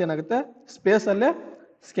 6% ಅಷ್ಟು ಏನಾಗುತ್ತೆ ಸ್ಪೇಸಲ್ಲೇ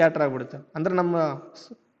ಸ್ಕ್ಯಾಟರ್ ಆಗಿಬಿಡುತ್ತೆ. ಅಂದರೆ ನಮ್ಮ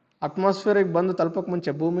ಅಟ್ಮಾಸ್ಫಿಯರಿಗೆ ಬಂದು ತಲುಪಕ್ಕೆ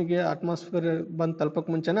ಮುಂಚೆ ಭೂಮಿಗೆ ಅಟ್ಮಾಸ್ಫಿಯರ್ ಬಂದು ತಲುಪಕ್ಕೆ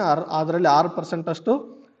ಮುಂಚೆನೇ ಅದರಲ್ಲಿ 6% ಅಷ್ಟು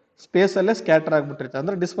ಸ್ಪೇಸಲ್ಲೇ ಸ್ಕ್ಯಾಟರ್ ಆಗಿಬಿಟ್ಟಿರುತ್ತೆ.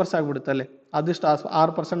 ಅಂದರೆ ಡಿಸ್ಪರ್ಸ್ ಆಗಿಬಿಡುತ್ತೆ ಅಲ್ಲಿ. ಅದಿಷ್ಟು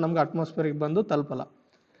 6% ನಮ್ಗೆ ಅಟ್ಮಾಸ್ಫಿಯರಿಗೆ ಬಂದು ತಲುಪಲ್ಲ.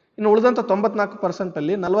 ಇನ್ನು ಉಳಿದಂಥ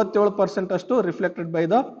 94%ಅಲ್ಲಿ 47% ಅಷ್ಟು reflected by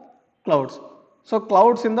the clouds. So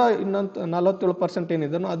ಕ್ಲೌಡ್ಸಿಂದ ಇನ್ನೊಂದು 47%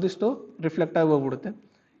 ಏನಿದೆ ಅದಿಷ್ಟು ರಿಫ್ಲೆಕ್ಟ್ ಆಗಿ ಹೋಗ್ಬಿಡುತ್ತೆ.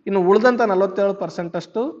 ಇನ್ನು ಉಳಿದಂಥ 47%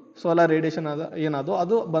 ಅಷ್ಟು ಸೋಲಾರ್ ರೇಡಿಯೇಷನ್ ಏನಾದರೂ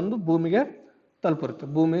ಅದು ಬಂದು ಭೂಮಿಗೆ ತಲುಪಿರುತ್ತೆ,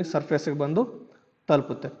 ಭೂಮಿ ಸರ್ಫೇಸಿಗೆ ಬಂದು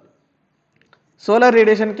ತಲುಪುತ್ತೆ. Solar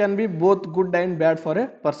radiation can be both good and bad for A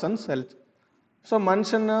persons health. So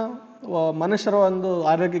ಮನುಷ್ಯರ ಒಂದು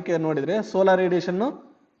ಆರೋಗ್ಯಕ್ಕೆ ನೋಡಿದರೆ ಸೋಲಾರ್ ರೇಡಿಯೇಷನ್ನು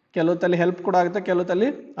ಕೆಲವು ತಲೆ ಹೆಲ್ಪ್ ಕೂಡ ಆಗುತ್ತೆ, ಕೆಲವು ತಲೆ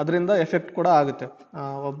ಅದರಿಂದ ಎಫೆಕ್ಟ್ ಕೂಡ ಆಗುತ್ತೆ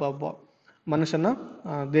ಒಬ್ಬೊಬ್ಬ ಮನುಷ್ಯನ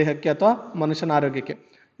ದೇಹಕ್ಕೆ ಅಥವಾ ಮನುಷ್ಯನ ಆರೋಗ್ಯಕ್ಕೆ.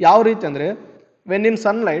 ಯಾವ ರೀತಿ ಅಂದರೆ when in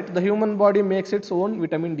sunlight the human body makes its own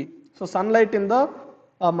vitamin D. So ಸನ್ಲೈಟಿಂದ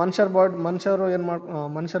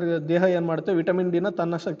ಮನುಷ್ಯರ ದೇಹ ಏನು ಮಾಡುತ್ತೆ ವಿಟಮಿನ್ ಡಿನ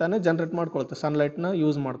ತನ್ನಷ್ಟಕ್ಕೆ ತಾನೇ ಜನರೇಟ್ ಮಾಡ್ಕೊಳುತ್ತೆ ಸನ್ಲೈಟ್ನ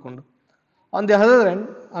ಯೂಸ್ ಮಾಡಿಕೊಂಡು. On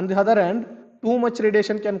the other hand too much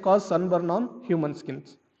radiation can cause sunburn on human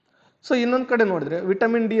skins. So ಇನ್ನೊಂದು ಕಡೆ ನೋಡಿದ್ರೆ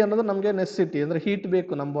ವಿಟಮಿನ್ ಡಿ ಅನ್ನೋದು ನಮಗೆ ನೆಸೆಸಿಟಿ, ಅಂದರೆ ಹೀಟ್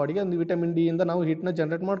ಬೇಕು ನಮ್ಮ ಬಾಡಿಗೆ. ಒಂದು ವಿಟಮಿನ್ ಡಿ ಇಂದ ನಾವು ಹೀಟ್ನ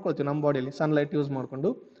ಜನರೇಟ್ ಮಾಡ್ಕೊಳ್ತೀವಿ ನಮ್ಮ ಬಾಡಿಯಲ್ಲಿ ಸನ್ಲೈಟ್ ಯೂಸ್ ಮಾಡಿಕೊಂಡು.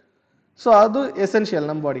 ಸೊ ಅದು ಎಸೆನ್ಷಿಯಲ್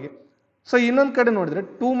ನಮ್ಮ ಬಾಡಿಗೆ. ಸೊ ಇನ್ನೊಂದು ಕಡೆ ನೋಡಿದ್ರೆ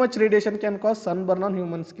too much radiation can cause sunburn on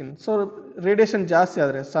human skin. So radiation ಜಾಸ್ತಿ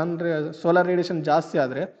ಆದರೆ ಸೋಲಾರ್ ರೇಡಿಯೇಷನ್ ಜಾಸ್ತಿ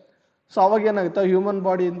ಆದರೆ ಸೊ ಅವಾಗ ಏನಾಗುತ್ತೆ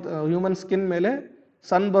ಹ್ಯೂಮನ್ ಸ್ಕಿನ್ ಮೇಲೆ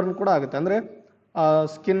ಸನ್ಬರ್ನ್ ಕೂಡ ಆಗುತ್ತೆ. ಅಂದರೆ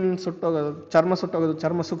ಸ್ಕಿನ್ ಸುಟ್ಟೋಗೋದು, ಚರ್ಮ ಸುಟ್ಟೋಗೋದು,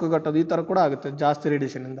 ಚರ್ಮ ಸುಕ್ಕುಗಟ್ಟೋದು ಈ ಥರ ಕೂಡ ಆಗುತ್ತೆ ಜಾಸ್ತಿ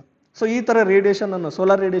ರೇಡಿಯೇಷನಿಂದ. ಸೊ ಈ ಥರ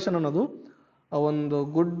ಸೋಲಾರ್ ರೇಡಿಯೇಷನ್ ಅನ್ನೋದು ಒಂದು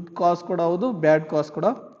ಗುಡ್ ಕಾಸ್ ಕೂಡ ಹೌದು, ಬ್ಯಾಡ್ ಕಾಸ್ ಕೂಡ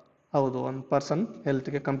ಹೌದು ಒಂದು ಪರ್ಸನ್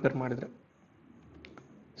ಹೆಲ್ತ್ಗೆ ಕಂಪೇರ್ ಮಾಡಿದರೆ.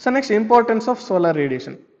 So next importance of solar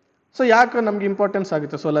radiation. So ಯಾಕೆ ನಮ್ಗೆ ಇಂಪಾರ್ಟೆನ್ಸ್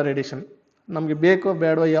ಆಗುತ್ತೆ ಸೋಲಾರ್ ರೇಡಿಯೇಷನ್, ನಮಗೆ ಬೇಕೋ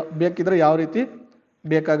ಬೇಡವೋ, ಬೇಕಿದ್ರೆ ಯಾವ ರೀತಿ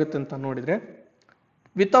ಬೇಕಾಗುತ್ತೆ ಅಂತ ನೋಡಿದರೆ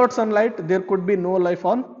without sunlight there could be no life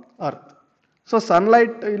on earth. So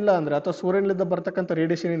sunlight ಇಲ್ಲ ಅಂದರೆ ಅಥವಾ ಸೂರ್ಯನಿಂದ ಬರ್ತಕ್ಕಂಥ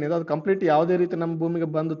ರೇಡಿಯೇಷನ್ ಏನಿದೆ ಅದು ಕಂಪ್ಲೀಟ್ ಯಾವುದೇ ರೀತಿ ನಮ್ಮ ಭೂಮಿಗೆ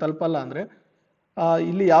ಬಂದು ತಲುಪಲ್ಲ ಅಂದರೆ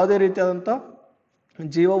ಇಲ್ಲಿ ಯಾವುದೇ ರೀತಿಯಾದಂಥ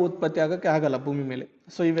ಜೀವ ಉತ್ಪತ್ತಿ ಆಗೋಕ್ಕೆ ಆಗಲ್ಲ ಭೂಮಿ ಮೇಲೆ.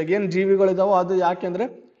 ಸೊ ಇವಾಗ ಏನು ಜೀವಿಗಳಿದಾವೋ ಅದು ಯಾಕೆಂದರೆ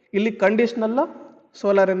ಇಲ್ಲಿ ಕಂಡೀಷ್ನಲ್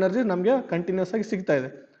ಸೋಲಾರ್ ಎನರ್ಜಿ ನಮಗೆ ಕಂಟಿನ್ಯೂಸ್ ಆಗಿ ಸಿಗ್ತಾ ಇದೆ.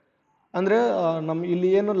 ಅಂದರೆ ನಮ್ಮ ಇಲ್ಲಿ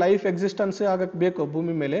ಏನು ಲೈಫ್ ಎಕ್ಸಿಸ್ಟೆನ್ಸ್ ಆಗಕ್ಕೆ ಬೇಕು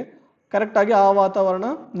ಭೂಮಿ ಮೇಲೆ ಕರೆಕ್ಟಾಗಿ ಆ ವಾತಾವರಣ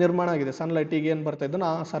ನಿರ್ಮಾಣ ಆಗಿದೆ. ಸನ್ಲೈಟ್ ಈಗ ಏನು ಬರ್ತಾ ಇದ್ದೋ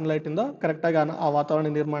ಆ ಸನ್ಲೈಟಿಂದ ಕರೆಕ್ಟಾಗಿ ಆ ವಾತಾವರಣ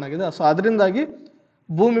ನಿರ್ಮಾಣ ಆಗಿದೆ. ಸೊ ಅದರಿಂದಾಗಿ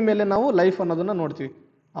ಭೂಮಿ ಮೇಲೆ ನಾವು ಲೈಫ್ ಅನ್ನೋದನ್ನು ನೋಡ್ತೀವಿ.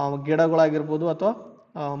 ಗಿಡಗಳಾಗಿರ್ಬೋದು ಅಥವಾ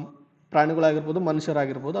ಪ್ರಾಣಿಗಳಾಗಿರ್ಬೋದು,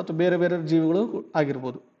 ಮನುಷ್ಯರಾಗಿರ್ಬೋದು ಅಥವಾ ಬೇರೆ ಬೇರೆ ಜೀವಿಗಳು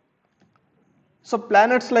ಆಗಿರ್ಬೋದು. So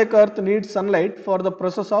planets like earth need sunlight for the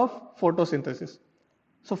process of photosynthesis.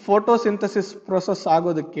 So photosynthesis process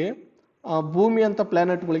ಆಗೋದಕ್ಕೆ ಭೂಮಿ ಅಂತ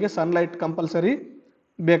ಪ್ಲಾನೆಟ್ಗಳಿಗೆ ಸನ್ಲೈಟ್ ಕಂಪಲ್ಸರಿ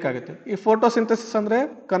ಬೇಕಾಗುತ್ತೆ. ಈ ಫೋಟೋಸಿಂಥಸಿಸ್ ಅಂದರೆ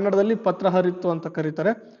ಕನ್ನಡದಲ್ಲಿ ಪತ್ರಹರಿತ್ತು ಅಂತ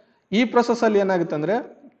ಕರೀತಾರೆ. ಈ ಪ್ರೊಸೆಸ್ಸಲ್ಲಿ ಏನಾಗುತ್ತೆ ಅಂದರೆ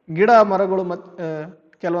ಗಿಡ ಮರಗಳು ಮತ್ತು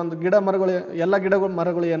ಕೆಲವೊಂದು ಗಿಡ ಮರಗಳು ಎಲ್ಲ ಗಿಡಗಳು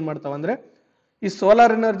ಮರಗಳು ಏನು ಮಾಡ್ತಾವೆ ಅಂದರೆ ಈ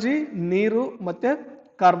ಸೋಲಾರ್ ಎನರ್ಜಿ, ನೀರು ಮತ್ತು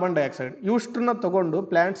ಕಾರ್ಬನ್ ಡೈಆಕ್ಸೈಡ್ ಇಷ್ಟನ್ನ ತಗೊಂಡು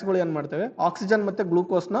ಪ್ಲಾಂಟ್ಸ್ಗಳು ಏನು ಮಾಡ್ತವೆ ಆಕ್ಸಿಜನ್ ಮತ್ತು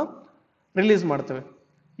ಗ್ಲೂಕೋಸ್ನ ರಿಲೀಸ್ ಮಾಡ್ತವೆ.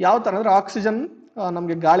 ಯಾವ ಥರ ಅಂದರೆ ಆಕ್ಸಿಜನ್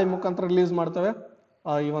ನಮಗೆ ಗಾಳಿ ಮುಖಾಂತರ ರಿಲೀಸ್ ಮಾಡ್ತವೆ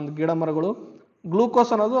ಈ ಒಂದು ಗಿಡ ಮರಗಳು.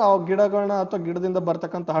 ಗ್ಲೂಕೋಸ್ ಅನ್ನೋದು ಆ ಗಿಡಗಳನ್ನ ಅಥವಾ ಗಿಡದಿಂದ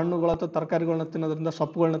ಬರ್ತಕ್ಕಂಥ ಹಣ್ಣುಗಳು ಅಥವಾ ತರಕಾರಿಗಳನ್ನ ತಿನ್ನೋದ್ರಿಂದ,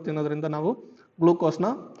 ಸೊಪ್ಪುಗಳನ್ನ ತಿನ್ನೋದ್ರಿಂದ ನಾವು ಗ್ಲೂಕೋಸ್ನ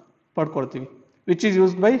ಪಡ್ಕೊಳ್ತೀವಿ, which is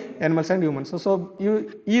used by animals and humans. So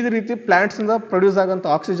ಈ ರೀತಿ ಪ್ಲಾಂಟ್ಸಿಂದ ಪ್ರೊಡ್ಯೂಸ್ ಆಗೋಂಥ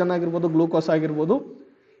ಆಕ್ಸಿಜನ್ ಆಗಿರ್ಬೋದು, ಗ್ಲೂಕೋಸ್ ಆಗಿರ್ಬೋದು,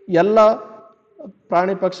 ಎಲ್ಲ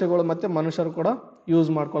ಪ್ರಾಣಿ ಪಕ್ಷಿಗಳು ಮತ್ತು ಮನುಷ್ಯರು ಕೂಡ ಯೂಸ್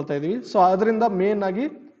ಮಾಡ್ಕೊಳ್ತಾ ಇದ್ದೀವಿ. ಸೊ ಅದರಿಂದ ಮೇನ್ ಆಗಿ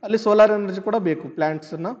ಅಲ್ಲಿ ಸೋಲಾರ್ ಎನರ್ಜಿ ಕೂಡ ಬೇಕು.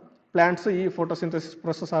 ಪ್ಲಾಂಟ್ಸ್ ಈ ಫೋಟೋಸಿಂಥಸಿಸ್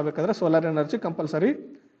ಪ್ರೊಸೆಸ್ ಆಗಬೇಕಾದ್ರೆ ಸೋಲಾರ್ ಎನರ್ಜಿ ಕಂಪಲ್ಸರಿ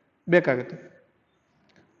ಬೇಕಾಗುತ್ತೆ.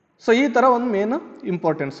 ಸೊ ಈ ಥರ ಒಂದು ಮೇನ್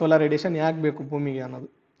ಇಂಪಾರ್ಟೆಂಟ್ ಸೋಲಾರ್ ರೇಡಿಯೇಷನ್ ಯಾಕೆ ಬೇಕು ಭೂಮಿಗೆ ಅನ್ನೋದು.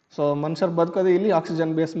 ಸೊ ಮನುಷ್ಯರು ಬದುಕೋದು ಇಲ್ಲಿ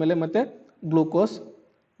ಆಕ್ಸಿಜನ್ ಬೇಸ್ ಮೇಲೆ ಮತ್ತು ಗ್ಲೂಕೋಸ್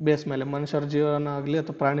ಬೇಸ್ ಮೇಲೆ. ಮನುಷ್ಯರ ಜೀವನ ಆಗಲಿ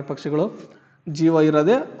ಅಥವಾ ಪ್ರಾಣಿ ಪಕ್ಷಿಗಳು ಜೀವ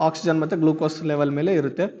ಇರೋದೇ ಆಕ್ಸಿಜನ್ ಮತ್ತು ಗ್ಲೂಕೋಸ್ ಲೆವೆಲ್ ಮೇಲೆ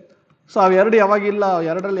ಇರುತ್ತೆ. ಸೊ ಅವೆರಡು ಯಾವಾಗಿಲ್ಲ,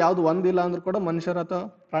 ಎರಡರಲ್ಲಿ ಯಾವುದು ಒಂದಿಲ್ಲ ಅಂದ್ರೂ ಕೂಡ ಮನುಷ್ಯರ ಅಥವಾ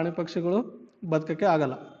ಪ್ರಾಣಿ ಪಕ್ಷಿಗಳು ಬದುಕೋಕ್ಕೆ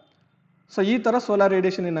ಆಗಲ್ಲ. ಸೊ ಈ ಥರ ಸೋಲಾರ್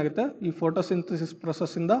ರೇಡಿಯೇಷನ್ ಏನಾಗುತ್ತೆ ಈ ಫೋಟೋಸಿಂಥಸಿಸ್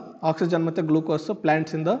ಪ್ರೊಸೆಸ್ಸಿಂದ ಆಕ್ಸಿಜನ್ ಮತ್ತು ಗ್ಲೂಕೋಸ್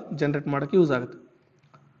ಪ್ಲ್ಯಾಂಟ್ಸಿಂದ ಜನ್ರೇಟ್ ಮಾಡೋಕ್ಕೆ ಯೂಸ್ ಆಗುತ್ತೆ.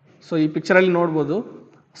 ಸೊ ಈ ಪಿಕ್ಚರಲ್ಲಿ ನೋಡ್ಬೋದು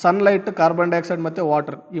ಸನ್ಲೈಟ್, ಕಾರ್ಬನ್ ಡೈಆಕ್ಸೈಡ್ ಮತ್ತು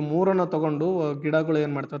ವಾಟರ್ ಈ ಮೂರನ್ನು ತಗೊಂಡು ಗಿಡಗಳು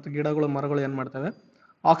ಏನು ಮಾಡ್ತವೆ ಅಥವಾ ಗಿಡಗಳು ಮರಗಳು ಏನು ಮಾಡ್ತವೆ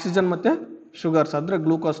ಆಕ್ಸಿಜನ್ ಮತ್ತು ಶುಗರ್ಸ್ ಅಂದರೆ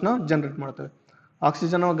ಗ್ಲೂಕೋಸ್ನ ಜನ್ರೇಟ್ ಮಾಡ್ತವೆ.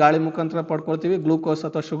 ಆಕ್ಸಿಜನ್ ಗಾಳಿ ಮುಖಾಂತರ ಪಡ್ಕೊಳ್ತೀವಿ, ಗ್ಲೂಕೋಸ್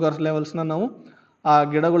ಅಥವಾ ಶುಗರ್ಸ್ ಲೆವೆಲ್ಸ್ನ ನಾವು ಆ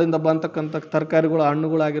ಗಿಡಗಳಿಂದ ಬಂತಕ್ಕಂಥ ತರಕಾರಿಗಳು,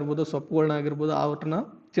 ಹಣ್ಣುಗಳಾಗಿರ್ಬೋದು, ಸೊಪ್ಪುಗಳನ್ನಾಗಿರ್ಬೋದು ಅವನ್ನ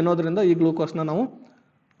ತಿನ್ನೋದ್ರಿಂದ ಈ ಗ್ಲೂಕೋಸ್ನ ನಾವು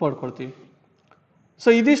ಪಡ್ಕೊಳ್ತೀವಿ. ಸೊ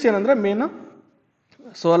ಇದಿಷ್ಟು ಏನಂದರೆ ಮೇನ್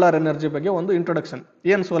ಸೋಲಾರ್ ಎನರ್ಜಿ ಬಗ್ಗೆ ಒಂದು ಇಂಟ್ರೊಡಕ್ಷನ್.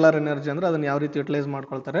 ಏನು ಸೋಲಾರ್ ಎನರ್ಜಿ ಅಂದರೆ ಅದನ್ನು ಯಾವ ರೀತಿ ಯುಟಿಲೈಸ್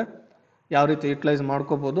ಮಾಡ್ಕೊಳ್ತಾರೆ, ಯಾವ ರೀತಿ ಯುಟಿಲೈಸ್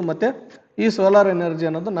ಮಾಡ್ಕೋಬೋದು, ಮತ್ತು ಈ ಸೋಲಾರ್ ಎನರ್ಜಿ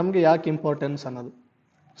ಅನ್ನೋದು ನಮಗೆ ಯಾಕೆ ಇಂಪಾರ್ಟೆನ್ಸ್ ಅನ್ನೋದು.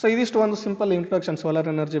 ಸೊ ಇದಿಷ್ಟು ಒಂದು ಸಿಂಪಲ್ ಇಂಟ್ರೊಡಕ್ಷನ್ ಸೋಲಾರ್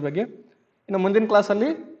ಎನರ್ಜಿ ಬಗ್ಗೆ. ಇನ್ನು ಮುಂದಿನ ಕ್ಲಾಸಲ್ಲಿ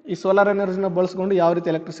ಈ ಸೋಲಾರ್ ಎನರ್ಜಿನ ಬಳಸ್ಕೊಂಡು ಯಾವ ರೀತಿ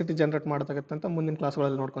ಎಲೆಕ್ಟ್ರಿಸಿಟಿ ಜನರೇಟ್ ಮಾಡೋದಾಗುತ್ತೆ ಅಂತ ಮುಂದಿನ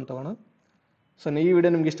ಕ್ಲಾಸ್ಗಳಲ್ಲಿ ನೋಡ್ಕೊಂಡು ತಗೋಣ. ಸೊ ಈ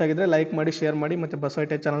ವಿಡಿಯೋ ನಿಮ್ಗೆ ಇಷ್ಟ ಆಗಿದ್ರೆ ಲೈಕ್ ಮಾಡಿ, ಶೇರ್ ಮಾಡಿ, ಮತ್ತು ಬಸವ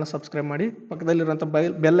ITI ಚಾನಲ್ನ ಸಬ್ಸ್ಕ್ರೈಬ್ ಮಾಡಿ, ಪಕ್ಕದಲ್ಲಿರುವಂಥ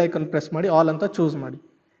ಬೆಲ್ ಐಕನ್ ಪ್ರೆಸ್ ಮಾಡಿ ಆಲ್ ಅಂತ ಚೂಸ್ ಮಾಡಿ.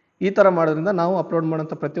 ಈ ಥರ ಮಾಡೋದ್ರಿಂದ ನಾವು ಅಪ್ಲೋಡ್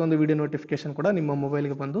ಮಾಡೋಂಥ ಪ್ರತಿಯೊಂದು ವಿಡಿಯೋ ನೋಟಿಫಿಕೇಶನ್ ಕೂಡ ನಿಮ್ಮ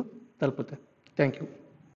ಮೊಬೈಲ್ಗೆ ಬಂದು ತಲುಪುತ್ತೆ. Thank you.